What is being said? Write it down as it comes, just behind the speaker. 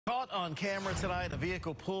On camera tonight, a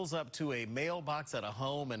vehicle pulls up to a mailbox at a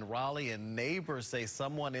home in Raleigh, and neighbors say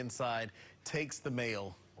someone inside takes the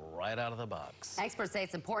mail right out of the box. Experts say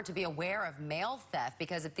it's important to be aware of mail theft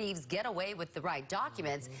because if thieves get away with the right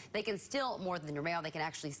documents, they can steal more than your mail. They can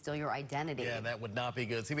actually steal your identity. Yeah, that would not be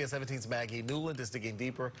good. CBS 17's Maggie Newland is digging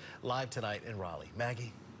deeper live tonight in Raleigh.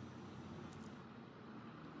 Maggie.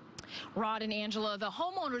 Rod and Angela, the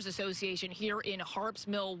Homeowners Association here in Harps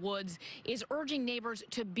Mill Woods is urging neighbors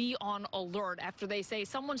to be on alert after they say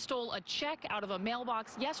someone stole a check out of a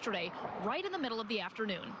mailbox yesterday, right in the middle of the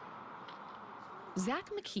afternoon. Zach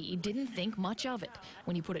McKee didn't think much of it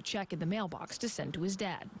when he put a check in the mailbox to send to his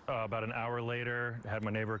dad. About an hour later, had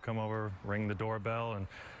my neighbor come over, ring the doorbell, and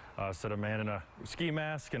said a man in a ski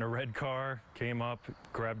mask and a red car came up,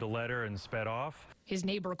 grabbed a letter, and sped off. His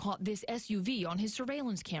neighbor caught this SUV on his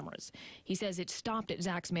surveillance cameras. He says it stopped at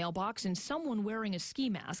Zach's mailbox and someone wearing a ski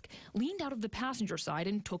mask leaned out of the passenger side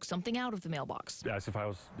and took something out of the mailbox. Asked if I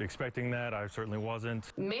was expecting that. I certainly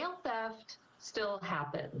wasn't. Mail theft still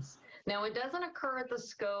happens. Now, it doesn't occur at the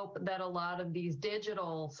scope that a lot of these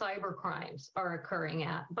digital cyber crimes are occurring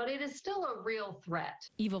at, but it is still a real threat.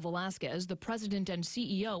 Eva Velasquez, the president and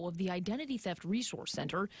CEO of the Identity Theft Resource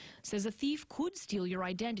Center, says a thief could steal your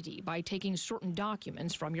identity by taking certain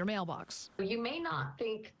documents from your mailbox. You may not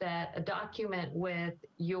think that a document with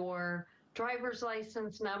your driver's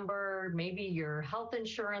license number, maybe your health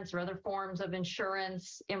insurance or other forms of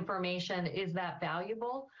insurance information is that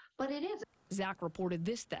valuable, but it is. Zach reported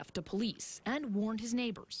this theft to police and warned his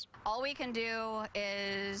neighbors. All we can do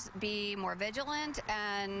is be more vigilant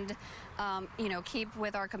and, keep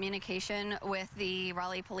with our communication with the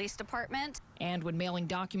Raleigh Police Department. And when mailing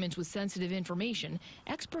documents with sensitive information,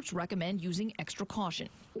 experts recommend using extra caution.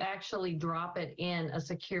 Actually drop it in a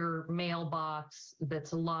secure mailbox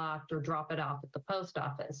that's locked or drop it off at the post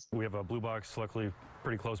office. We have a blue box, luckily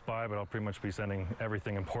pretty close by, but I'll pretty much be sending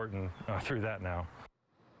everything important through that now.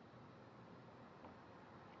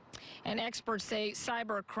 And experts say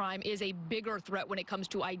cybercrime is a bigger threat when it comes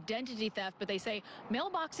to identity theft, but they say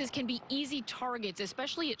mailboxes can be easy targets,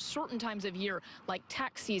 especially at certain times of year, like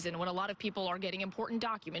tax season, when a lot of people are getting important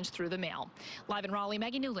documents through the mail. Live in Raleigh,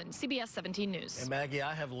 Maggie Newland, CBS 17 News. And Maggie,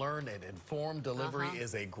 I have learned that informed delivery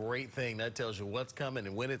is a great thing. That tells you what's coming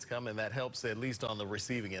and when it's coming. That helps at least on the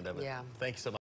receiving end of it. Yeah. Thank you so much.